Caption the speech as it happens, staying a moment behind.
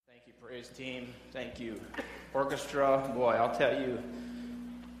praise team. Thank you. Orchestra, boy, I'll tell you,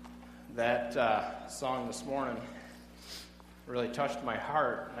 that song this morning really touched my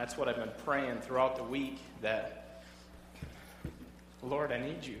heart. And that's what I've been praying throughout the week, that, Lord, I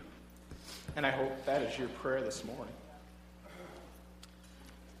need you. And I hope that is your prayer this morning.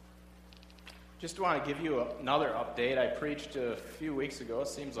 Just want to give you another update. I preached a few weeks ago. It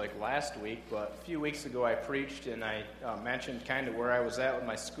seems like last week, but a few weeks ago I preached and I mentioned kind of where I was at with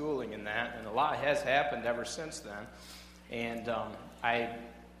my schooling and that, and a lot has happened ever since then. And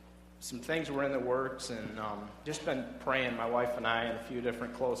some things were in the works, and just been praying, my wife and I and a few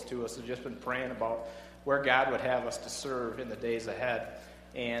different close to us have just been praying about where God would have us to serve in the days ahead.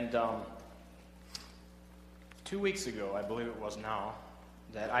 And 2 weeks ago, I believe it was now,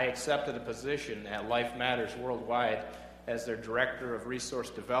 that I accepted a position at Life Matters Worldwide as their Director of Resource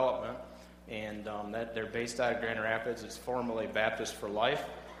Development, and that they're based out of Grand Rapids. It's formerly Baptist for Life,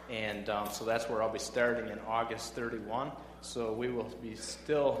 and so that's where I'll be starting in August 31. So we will be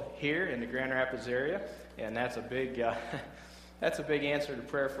still here in the Grand Rapids area, and that's a big that's a big answer to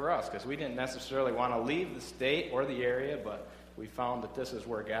prayer for us, because we didn't necessarily want to leave the state or the area, but we found that this is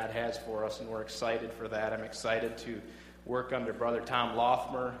where God has for us, and we're excited for that. I'm excited to work under Brother Tom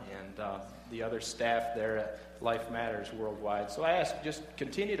Lothmer and the other staff there at Life Matters Worldwide. So I ask, just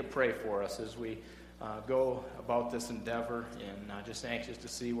continue to pray for us as we go about this endeavor, and just anxious to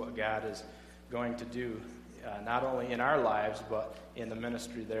see what God is going to do, not only in our lives, but in the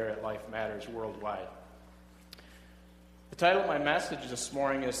ministry there at Life Matters Worldwide. The title of my message this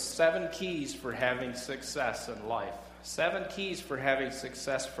morning is 7 Keys for Having Success in Life. 7 Keys for Having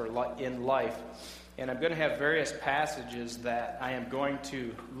Success in Life. And I'm going to have various passages that I am going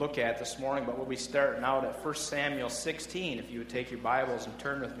to look at this morning, but we'll be starting out at 1 Samuel 16, if you would take your Bibles and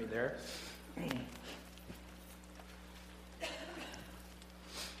turn with me there.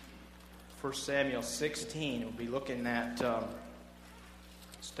 1 Samuel 16, we'll be looking at,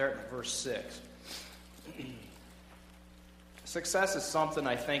 starting at verse 6. Success is something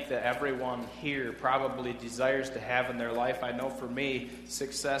I think that everyone here probably desires to have in their life. I know for me,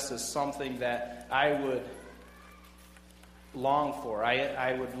 success is something that I would long for.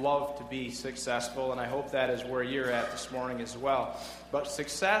 I would love to be successful, and I hope that is where you're at this morning as well. But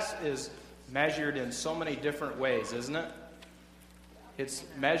success is measured in so many different ways, isn't it? It's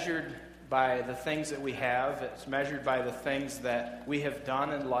measured by the things that we have. It's measured by the things that we have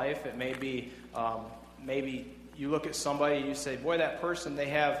done in life. It may be maybe you look at somebody and you say, boy, that person,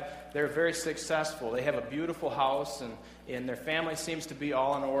 they're very successful. They have a beautiful house, and their family seems to be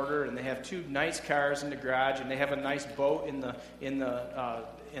all in order, and they have 2 nice cars in the garage, and they have a nice boat in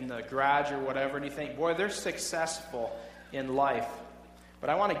the garage or whatever, and you think, boy, they're successful in life.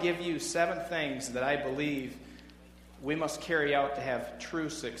 But I want to give you 7 things that I believe we must carry out to have true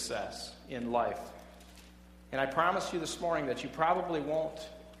success in life. And I promise you this morning that you probably won't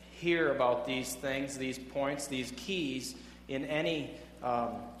hear about these things, these points, these keys in any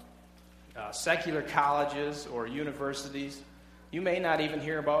secular colleges or universities. You may not even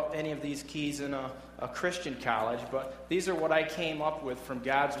hear about any of these keys in a Christian college, but these are what I came up with from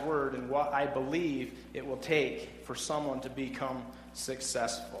God's Word and what I believe it will take for someone to become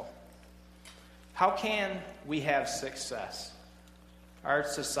successful. How can we have success? Our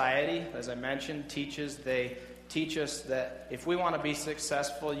society, as I mentioned, teach us that if we want to be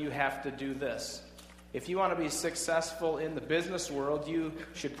successful, you have to do this. If you want to be successful in the business world, you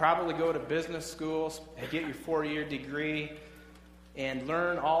should probably go to business schools and get your 4-year degree and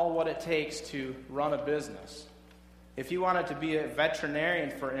learn all what it takes to run a business. If you wanted to be a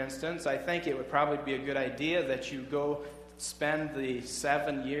veterinarian, for instance, I think it would probably be a good idea that you go spend the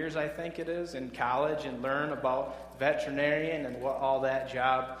 7 years, I think it is, in college and learn about veterinarian and what all that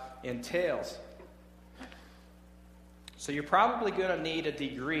job entails. So you're probably going to need a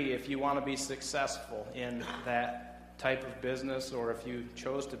degree if you want to be successful in that type of business, or if you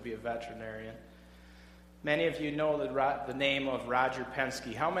chose to be a veterinarian. Many of you know the name of Roger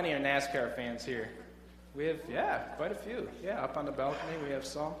Penske. How many are NASCAR fans here? We have, quite a few. Yeah, up on the balcony we have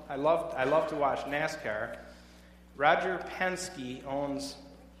some. I love to watch NASCAR. Roger Penske owns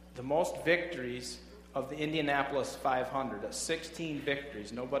the most victories of the Indianapolis 500, at 16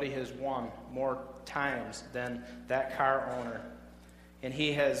 victories. Nobody has won more times than that car owner. And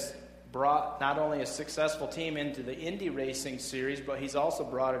he has brought not only a successful team into the Indy Racing Series, but he's also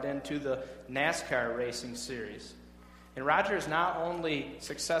brought it into the NASCAR Racing Series. And Roger is not only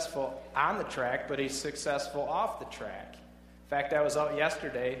successful on the track, but he's successful off the track. In fact, I was out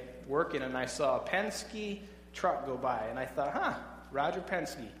yesterday working, and I saw a Penske truck go by, and I thought, Roger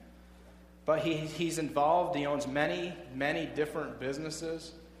Penske. But he's involved. He owns many, many different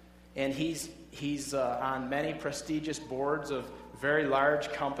businesses. and he's on many prestigious boards of very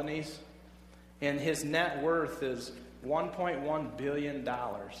large companies, and his net worth is $1.1 billion.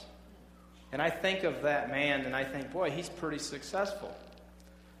 And I think of that man, and I think, boy, he's pretty successful.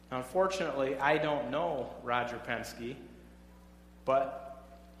 Now, unfortunately, I don't know Roger Penske, but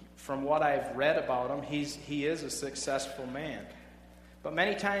from what I've read about him, he is a successful man. But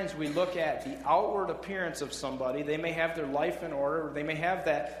many times we look at the outward appearance of somebody. They may have their life in order. They may have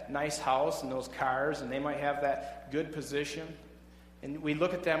that nice house and those cars, and they might have that good position. And we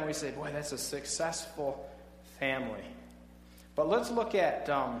look at them and we say, boy, that's a successful family. But let's look at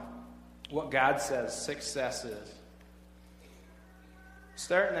what God says success is.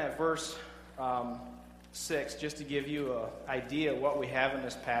 Starting at verse 6, just to give you an idea of what we have in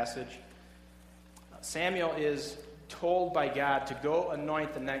this passage. Samuel is told by God to go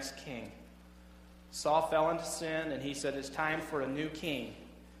anoint the next king. Saul fell into sin, and he said, it's time for a new king.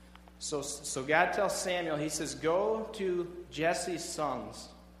 So God tells Samuel, he says, go to Jesse's sons,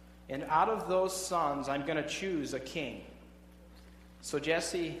 and out of those sons, I'm going to choose a king. So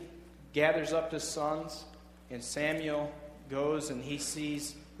Jesse gathers up his sons, and Samuel goes, and he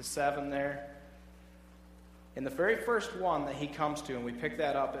sees the 7 there. And the very first one that he comes to, and we pick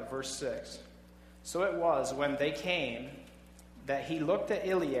that up at verse 6. So it was, when they came, that he looked at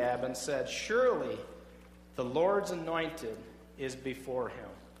Eliab and said, surely the Lord's anointed is before him.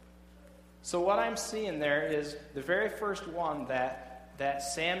 So what I'm seeing there is the very first one that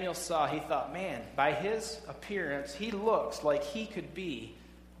Samuel saw, he thought, man, by his appearance, he looks like he could be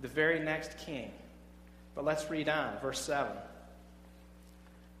the very next king. But let's read on, verse 7.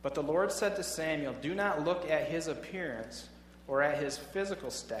 But the Lord said to Samuel, do not look at his appearance or at his physical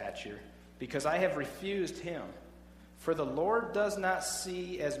stature, because I have refused him. For the Lord does not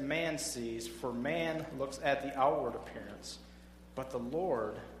see as man sees, for man looks at the outward appearance, but the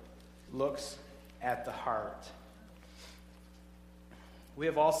Lord looks at the heart. We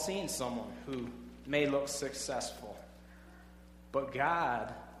have all seen someone who may look successful, but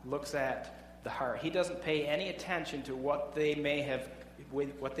God looks at the heart. He doesn't pay any attention to what they may have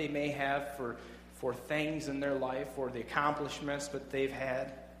for things in their life or the accomplishments that they've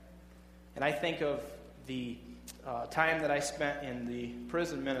had. And I think of the time that I spent in the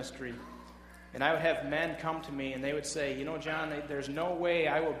prison ministry, and I would have men come to me and they would say, you know, John, there's no way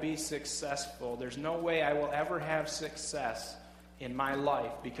I will be successful. There's no way I will ever have success in my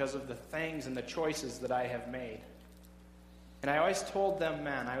life because of the things and the choices that I have made. And I always told them,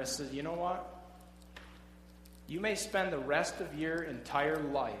 men, I said, you know what? You may spend the rest of your entire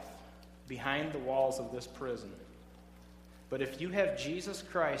life behind the walls of this prison. But if you have Jesus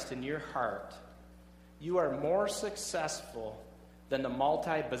Christ in your heart, you are more successful than the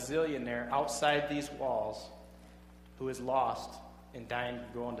multi-bazillionaire outside these walls who is lost and dying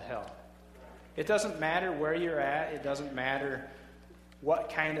going to hell. It doesn't matter where you're at. It doesn't matter what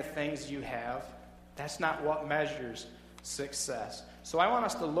kind of things you have. That's not what measures success. So I want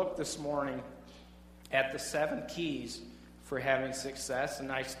us to look this morning at the 7 keys for having success.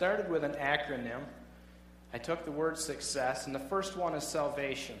 And I started with an acronym. I took the word success, and the first one is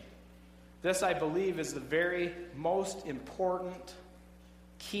salvation. This, I believe, is the very most important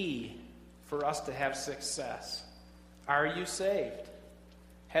key for us to have success. Are you saved?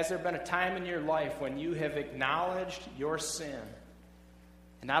 Has there been a time in your life when you have acknowledged your sin?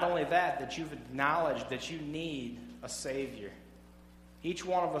 And not only that you've acknowledged that you need a Savior. Each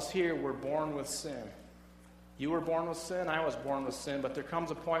one of us here were born with sin. You were born with sin, I was born with sin, but there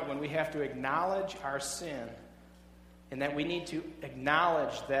comes a point when we have to acknowledge our sin and that we need to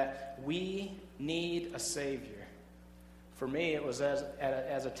acknowledge that we need a Savior. For me, it was as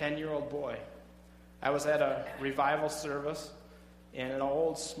a 10-year-old boy. I was at a revival service in an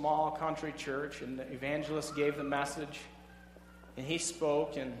old, small country church, and the evangelist gave the message, and he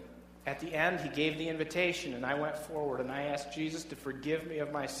spoke, and at the end, he gave the invitation, and I went forward, and I asked Jesus to forgive me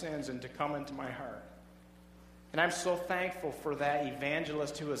of my sins and to come into my heart. And I'm so thankful for that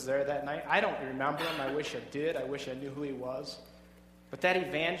evangelist who was there that night. I don't remember him. I wish I did. I wish I knew who he was. But that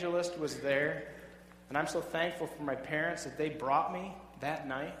evangelist was there, and I'm so thankful for my parents that they brought me that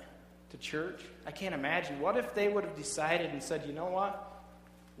night to church. I can't imagine. What if they would have decided and said, you know what?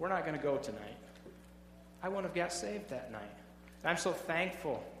 We're not going to go tonight. I wouldn't have got saved that night. And I'm so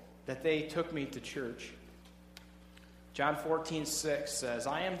thankful that they took me to church. John 14:6 says,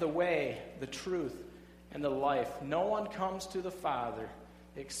 I am the way, the truth, and the life. No one comes to the Father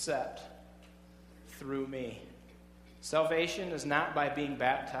except through me. Salvation is not by being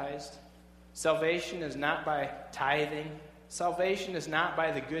baptized. Salvation is not by tithing. Salvation is not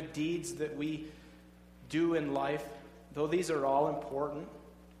by the good deeds that we do in life, though these are all important.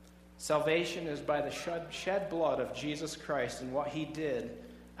 Salvation is by the shed blood of Jesus Christ and what he did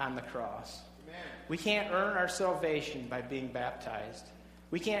on the cross. Amen. We can't earn our salvation by being baptized.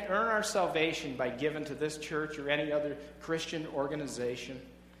 We can't earn our salvation by giving to this church or any other Christian organization.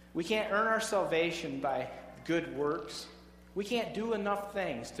 We can't earn our salvation by good works. We can't do enough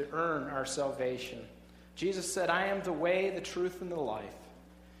things to earn our salvation. Jesus said, I am the way, the truth, and the life.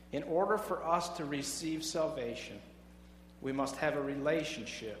 In order for us to receive salvation, we must have a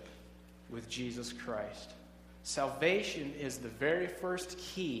relationship with Jesus Christ. Salvation is the very first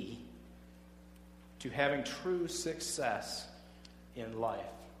key to having true success in life.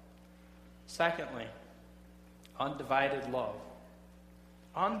 Secondly, undivided love.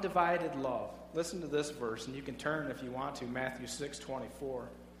 Undivided love. Listen to this verse, and you can turn if you want to, Matthew 6:24.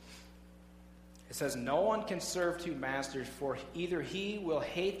 It says, no one can serve two masters, for either he will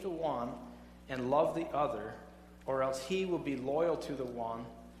hate the one and love the other, or else he will be loyal to the one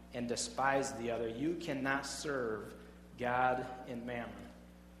and despise the other. You cannot serve God and mammon.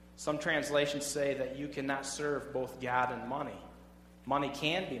 Some translations say that you cannot serve both God and money. Money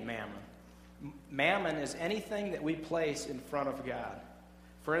can be mammon. Mammon is anything that we place in front of God.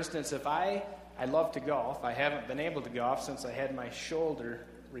 For instance, if I love to golf. I haven't been able to golf since I had my shoulder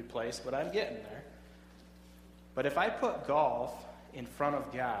replaced, but I'm getting there. But if I put golf in front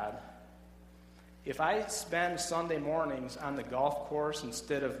of God, if I spend Sunday mornings on the golf course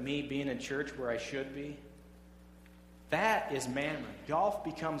instead of me being in church where I should be, that is mammon. Golf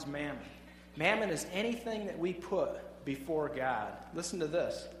becomes mammon. Mammon is anything that we put before God. Listen to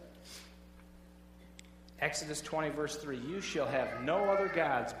this. Exodus 20, verse 3, you shall have no other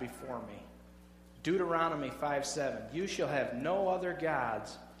gods before me. Deuteronomy 5:7, you shall have no other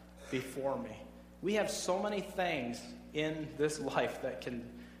gods before me. We have so many things in this life that can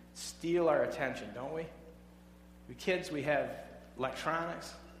steal our attention, don't we? We kids, we have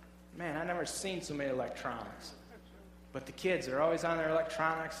electronics. Man, I've never seen so many electronics. But the kids are always on their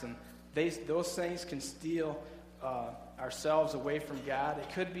electronics, and those things can steal ourselves away from God. It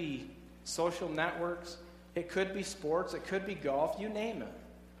could be social networks. It could be sports. It could be golf. You name it.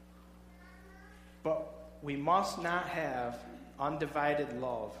 But we must not have undivided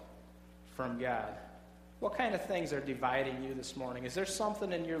love from God. What kind of things are dividing you this morning? Is there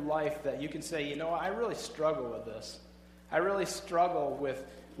something in your life that you can say, you know, I really struggle with this. I really struggle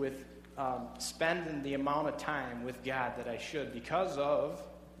with spending the amount of time with God that I should because of,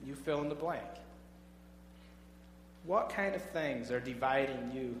 you fill in the blank. What kind of things are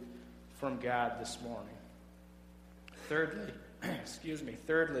dividing you from God this morning? Thirdly,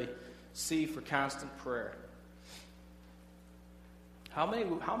 C for constant prayer. How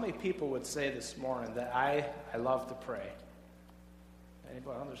many people would say this morning that I love to pray?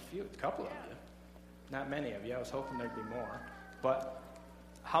 Anybody? Well, there's a couple of you. Not many of you. I was hoping there'd be more. But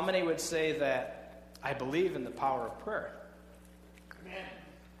how many would say that I believe in the power of prayer? Amen.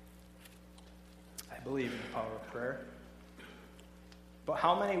 I believe in the power of prayer. But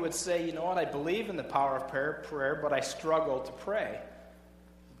how many would say, you know what, I believe in the power of prayer, but I struggle to pray?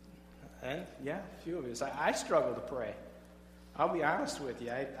 And yeah, a few of us. I struggle to pray. I'll be honest with you.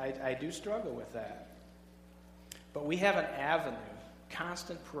 I do struggle with that. But we have an avenue,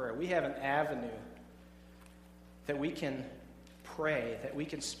 constant prayer. We have an avenue that we can pray, that we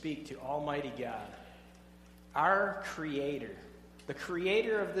can speak to Almighty God. Our Creator, the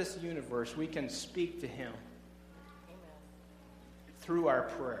Creator of this universe, we can speak to Him through our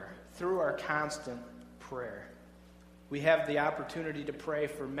prayer, through our constant prayer. We have the opportunity to pray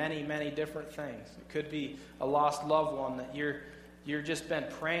for many, many different things. It could be a lost loved one that you're just been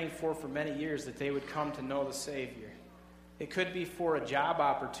praying for many years, that they would come to know the Savior. It could be for a job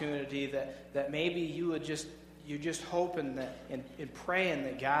opportunity that maybe you're just hoping that and praying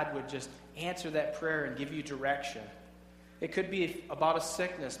that God would just answer that prayer and give you direction. It could be about a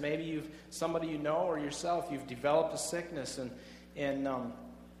sickness. Maybe somebody you know or yourself, you've developed a sickness and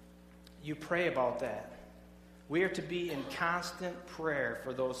you pray about that. We are to be in constant prayer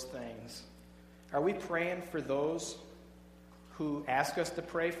for those things. Are we praying for those who ask us to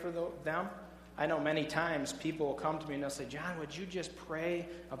pray for them? I know many times people will come to me and they'll say, John, would you just pray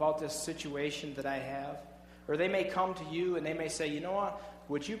about this situation that I have? Or they may come to you and they may say, you know what,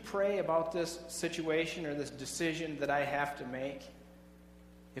 would you pray about this situation or this decision that I have to make?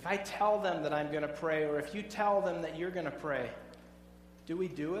 If I tell them that I'm going to pray, or if you tell them that you're going to pray, do we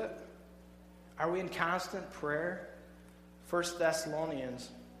do it? Are we in constant prayer? 1 Thessalonians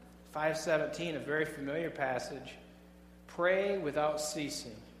 5:17, a very familiar passage. Pray without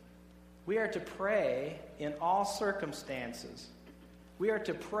ceasing. We are to pray in all circumstances. We are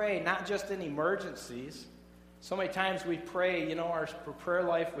to pray not just in emergencies, So many times we pray, our prayer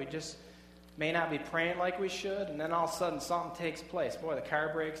life, we just may not be praying like we should, and then all of a sudden something takes place. Boy, the car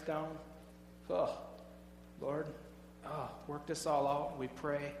breaks down. Oh, Lord, work this all out. We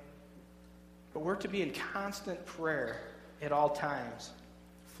pray. But we're to be in constant prayer at all times.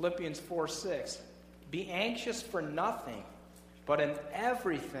 Philippians 4:6. Be anxious for nothing, but in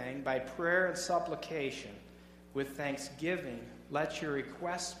everything by prayer and supplication, with thanksgiving, let your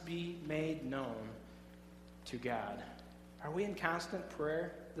requests be made known to God. Are we in constant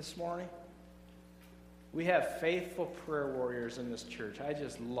prayer this morning? We have faithful prayer warriors in this church. I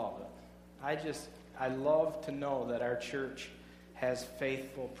just love it. I love to know that our church has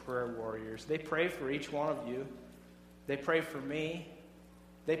faithful prayer warriors. They pray for each one of you. They pray for me.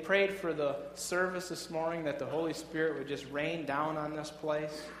 They prayed for the service this morning that the Holy Spirit would just rain down on this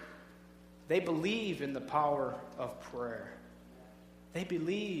place. They believe in the power of prayer. They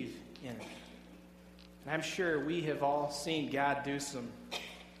believe in it. And I'm sure we have all seen God do some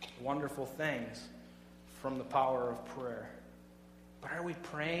wonderful things from the power of prayer. But are we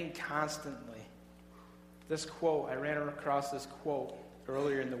praying constantly? This quote, I ran across this quote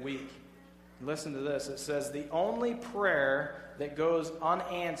earlier in the week. Listen to this. It says, the only prayer that goes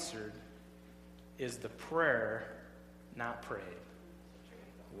unanswered is the prayer not prayed.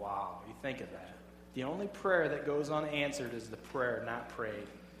 Wow, you think of that. The only prayer that goes unanswered is the prayer not prayed.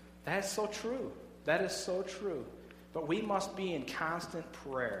 That is so true. That is so true. But we must be in constant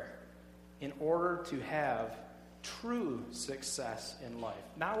prayer in order to have true success in life.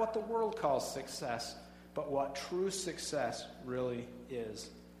 Not what the world calls success, but what true success really is.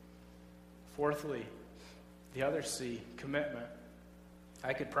 Fourthly, the other C, commitment.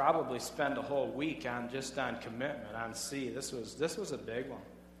 I could probably spend a whole week on commitment, on C. This was a big one.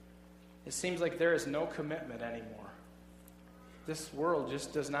 It seems like there is no commitment anymore. This world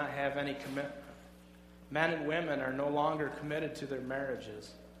just does not have any commitment. Men and women are no longer committed to their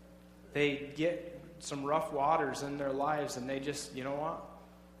marriages. They get some rough waters in their lives and they just,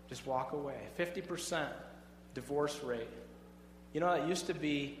 just walk away. 50% divorce rate. It used to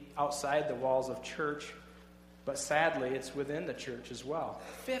be outside the walls of church, but sadly it's within the church as well.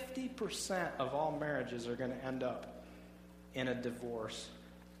 50% of all marriages are going to end up in a divorce.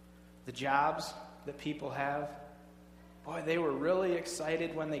 The jobs that people have, boy, they were really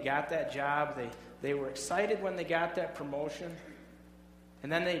excited when they got that job. They were excited when they got that promotion.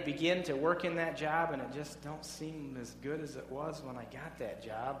 And then they begin to work in that job, and it just don't seem as good as it was when I got that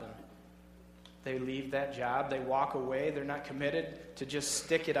job. And they leave that job. They walk away. They're not committed to just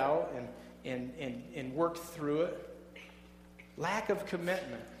stick it out and work through it. Lack of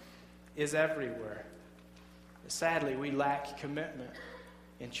commitment is everywhere. Sadly, we lack commitment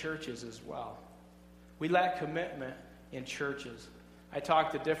in churches as well. We lack commitment in churches. I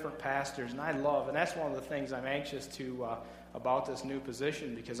talk to different pastors, and that's one of the things I'm anxious to about this new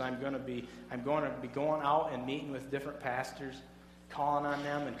position, because I'm going to be going out and meeting with different pastors, calling on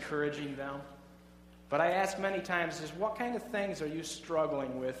them, encouraging them. But I ask many times, just what kind of things are you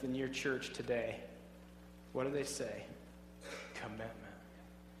struggling with in your church today? What do they say? Commitment.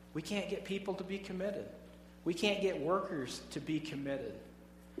 We can't get people to be committed. We can't get workers to be committed.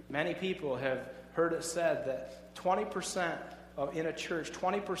 Many people have heard it said that 20% in a church,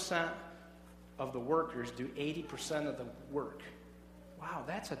 20% of the workers do 80% of the work. Wow,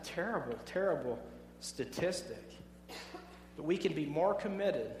 that's a terrible, terrible statistic. But we can be more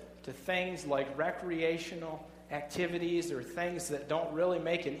committed to things like recreational activities or things that don't really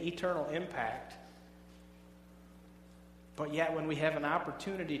make an eternal impact. But yet when we have an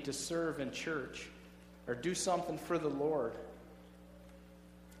opportunity to serve in church or do something for the Lord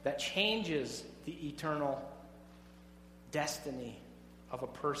that changes the eternal destiny of a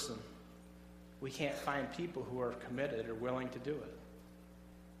person, we can't find people who are committed or willing to do it.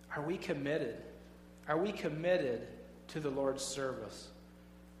 Are we committed? Are we committed to the Lord's service?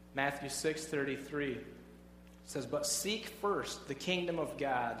 Matthew 6:33 says, "But seek first the kingdom of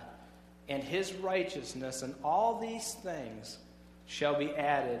God and his righteousness, and all these things shall be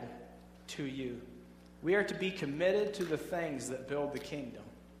added to you." We are to be committed to the things that build the kingdom.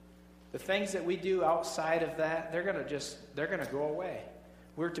 The things that we do outside of that, they're going to go away.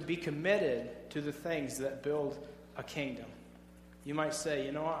 We're to be committed to the things that build a kingdom. You might say,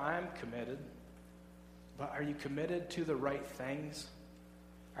 I'm committed. But are you committed to the right things?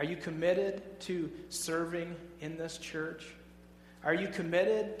 Are you committed to serving in this church? Are you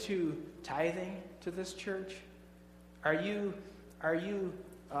committed to tithing to this church? Are you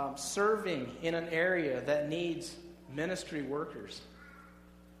serving in an area that needs ministry workers?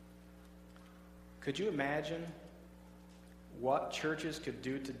 Could you imagine what churches could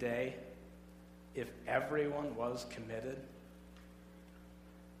do today if everyone was committed?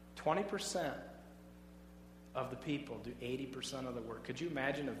 20% of the people do 80% of the work. Could you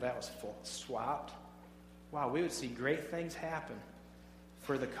imagine if that was swapped? Wow, we would see great things happen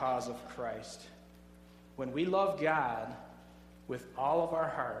for the cause of Christ. When we love God with all of our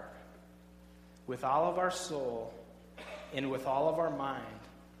heart, with all of our soul, and with all of our mind,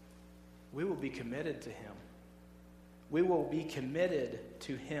 we will be committed to Him. We will be committed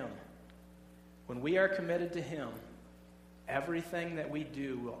to Him. When we are committed to Him, everything that we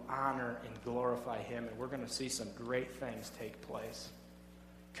do will honor and glorify Him, and we're going to see some great things take place.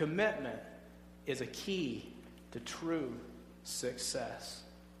 Commitment is a key to true success.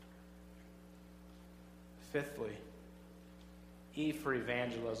 Fifthly, E for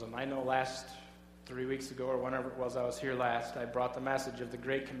evangelism. I know last 3 weeks ago or whenever it was I was here last, I brought the message of the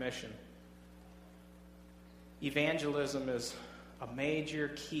Great Commission. Evangelism is a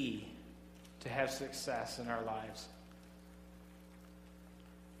major key to have success in our lives.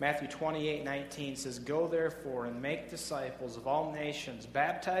 Matthew 28:19 says, "Go therefore and make disciples of all nations,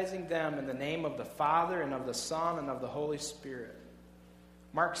 baptizing them in the name of the Father and of the Son and of the Holy Spirit."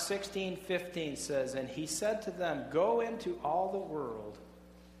 Mark 16:15 says, "And he said to them, Go into all the world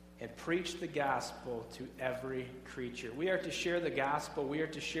and preach the gospel to every creature." We are to share the gospel. We are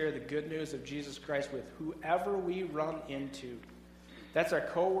to share the good news of Jesus Christ with whoever we run into. That's our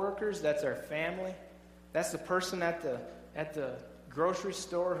co-workers. That's our family. That's the person at the grocery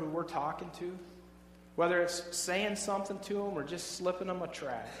store who we're talking to. Whether it's saying something to them or just slipping them a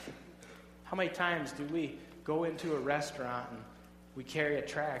tract. How many times do we go into a restaurant and we carry a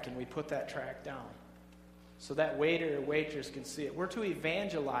tract and we put that tract down so that waiter or waitress can see it? We're to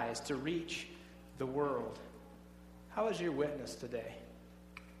evangelize, to reach the world. How is your witness today?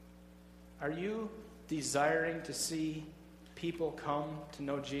 Are you desiring to see people come to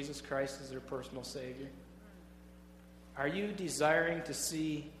know Jesus Christ as their personal Savior? Are you desiring to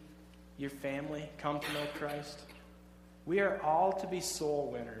see your family come to know Christ? We are all to be soul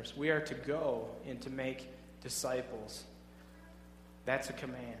winners. We are to go and to make disciples. That's a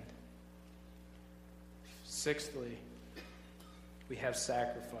command. Sixthly, we have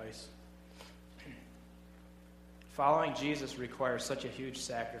sacrifice. Following Jesus requires such a huge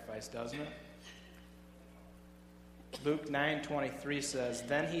sacrifice, doesn't it? Luke 9:23 says,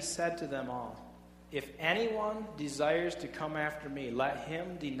 "Then he said to them all, If anyone desires to come after me, let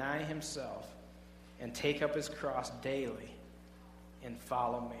him deny himself and take up his cross daily and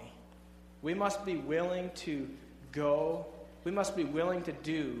follow me." We must be willing to go. We must be willing to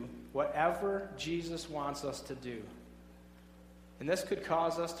do whatever Jesus wants us to do. And this could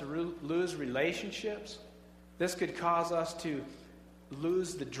cause us to lose relationships. This could cause us to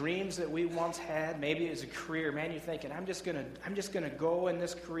lose the dreams that we once had. Maybe it's a career. Man, you're thinking, I'm just gonna go in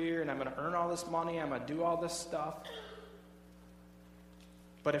this career and I'm gonna earn all this money, I'm gonna do all this stuff.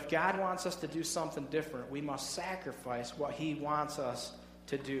 But if God wants us to do something different, we must sacrifice what He wants us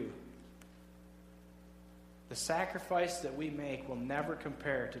to do. The sacrifice that we make will never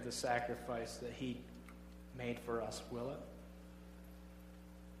compare to the sacrifice that He made for us, will it?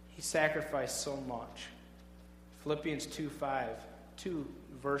 He sacrificed so much. Philippians 2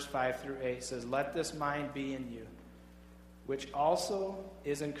 verse 5 through 8 says, "Let this mind be in you, which also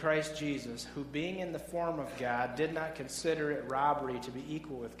is in Christ Jesus, who being in the form of God did not consider it robbery to be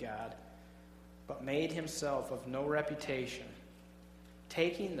equal with God, but made himself of no reputation,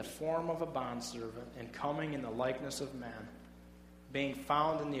 taking the form of a bondservant and coming in the likeness of men. Being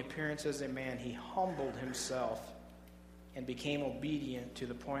found in the appearance as a man, he humbled himself and became obedient to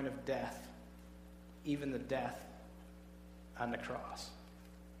the point of death, even the death on the cross."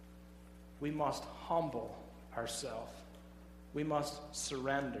 We must humble ourselves. We must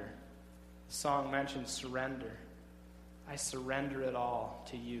surrender. The song mentions surrender. I surrender it all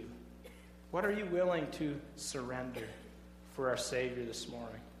to you. What are you willing to surrender for our Savior this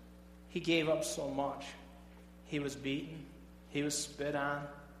morning? He gave up so much. He was beaten. He was spit on.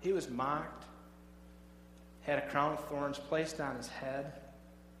 He was mocked. Had a crown of thorns placed on his head.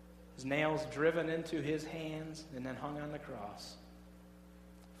 His nails driven into his hands and then hung on the cross.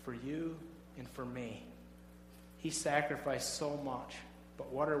 For you and for me. He sacrificed so much. But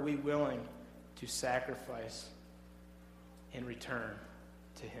what are we willing to sacrifice in return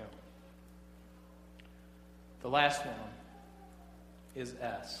to Him? The last one is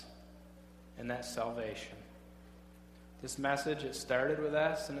S, and that's salvation. This message, it started with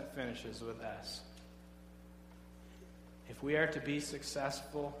S and it finishes with S. If we are to be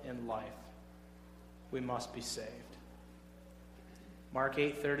successful in life, we must be saved. Mark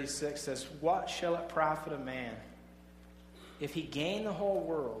 8:36 says, "What shall it profit a man if he gain the whole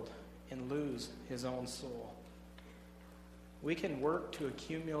world and lose his own soul. We can work to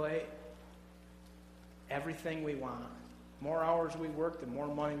accumulate everything we want. The more hours we work, the more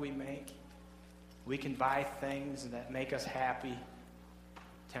money we make. We can buy things that make us happy,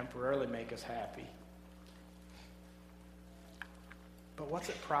 temporarily make us happy. But what's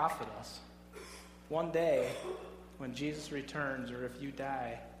it profit us? One day, when Jesus returns, or if you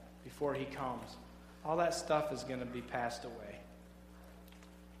die before he comes, all that stuff is going to be passed away.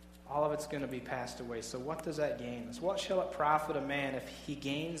 All of it's going to be passed away. So what does that gain us? What shall it profit a man if he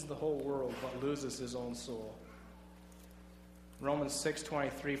gains the whole world but loses his own soul? Romans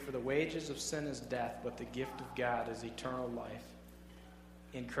 6:23, for the wages of sin is death, but the gift of God is eternal life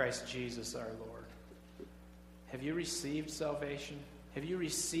in Christ Jesus our Lord. Have you received salvation? Have you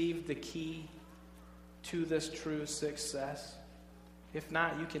received the key to this true success? If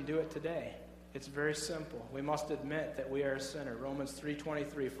not, you can do it today. It's very simple. We must admit that we are a sinner. Romans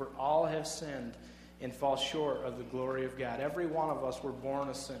 3:23, for all have sinned and fall short of the glory of God. Every one of us were born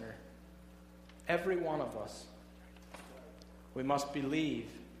a sinner. Every one of us. We must believe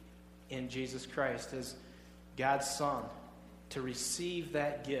in Jesus Christ as God's Son to receive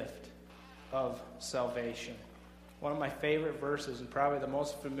that gift of salvation. One of my favorite verses, and probably the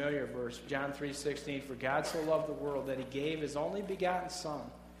most familiar verse, John 3:16, for God so loved the world that he gave his only begotten Son,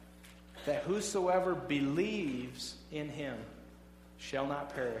 that whosoever believes in him shall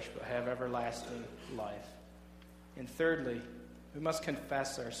not perish but have everlasting life. And thirdly, we must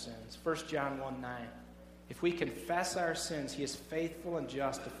confess our sins. 1 John 1:9. If we confess our sins, he is faithful and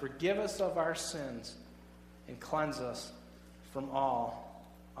just to forgive us of our sins and cleanse us from all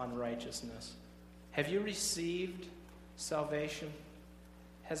unrighteousness. Have you received salvation?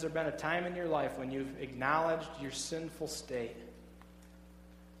 Has there been a time in your life when you've acknowledged your sinful state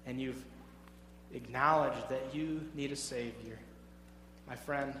and you've acknowledged that you need a Savior? My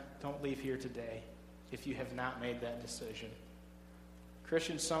friend, don't leave here today if you have not made that decision.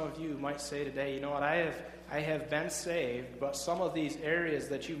 Christians, some of you might say today, you know what, I have been saved, but some of these areas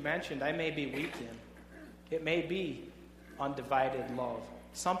that you mentioned, I may be weak in. It may be undivided love.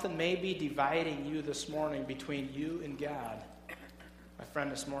 Something may be dividing you this morning between you and God. My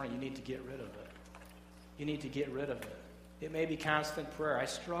friend, this morning, you need to get rid of it. You need to get rid of it. It may be constant prayer. I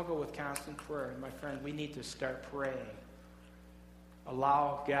struggle with constant prayer. My friend, we need to start praying.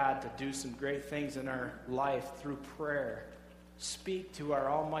 Allow God to do some great things in our life through prayer. Speak to our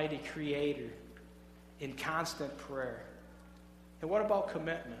almighty Creator in constant prayer. And what about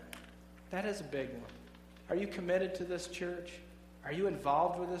commitment? That is a big one. Are you committed to this church? Are you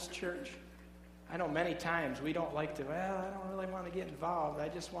involved with this church? I know many times we don't like to, I don't really want to get involved. I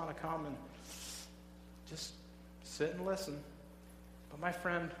just want to come and just sit and listen. But my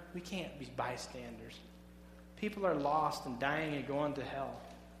friend, we can't be bystanders. People are lost and dying and going to hell.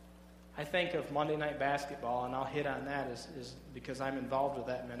 I think of Monday Night Basketball, and I'll hit on that is because I'm involved with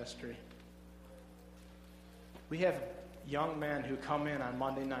that ministry. We have young men who come in on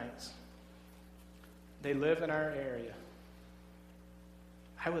Monday nights. They live in our area.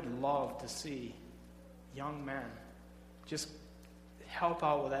 I would love to see young men just help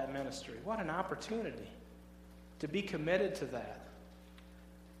out with that ministry. What an opportunity to be committed to that.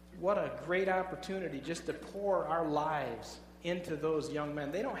 What a great opportunity just to pour our lives into those young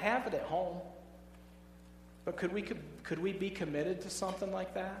men. They don't have it at home. But could we be committed to something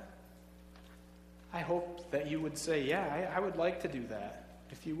like that? I hope that you would say, yeah, I would like to do that.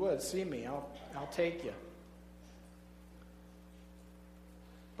 If you would, see me. I'll take you.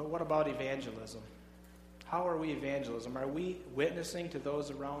 But what about evangelism? How are we evangelism? Are we witnessing to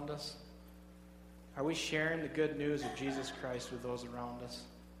those around us? Are we sharing the good news of Jesus Christ with those around us?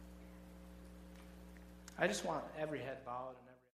 I just want every head bowed and